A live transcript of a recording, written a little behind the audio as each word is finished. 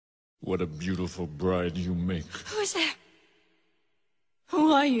What a beautiful bride you make. Who is there?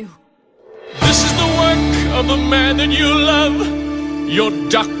 Who are you? This is the work of the man that you love, your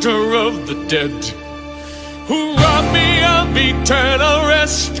doctor of the dead, who robbed me of eternal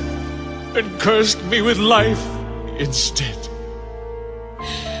rest and cursed me with life instead.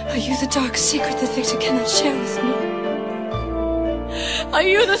 Are you the dark secret that Victor cannot share with me? Are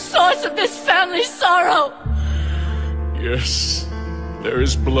you the source of this family sorrow? Yes, there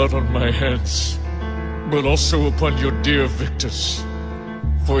is blood on my hands, but also upon your dear Victor's.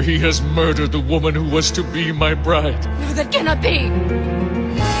 For he has murdered the woman who was to be my bride. No, that cannot be.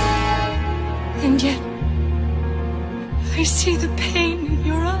 And yet, I see the pain in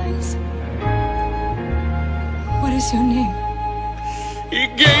your eyes. What is your name? He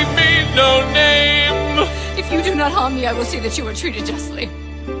gave me no name. If you do not harm me, I will see that you are treated justly.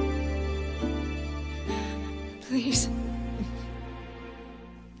 Please.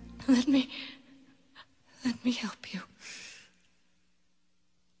 Let me help you.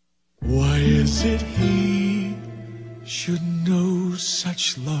 Why is it he should know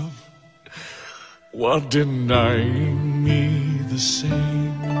such love while denying me the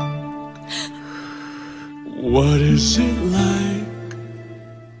same? What is it like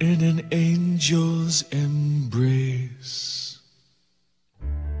in an angel's embrace?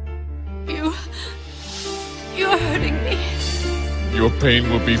 You're hurting me. Your pain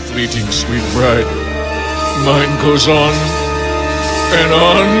will be fleeting, sweet bride. Mine goes on and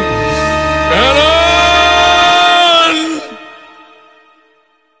on and on.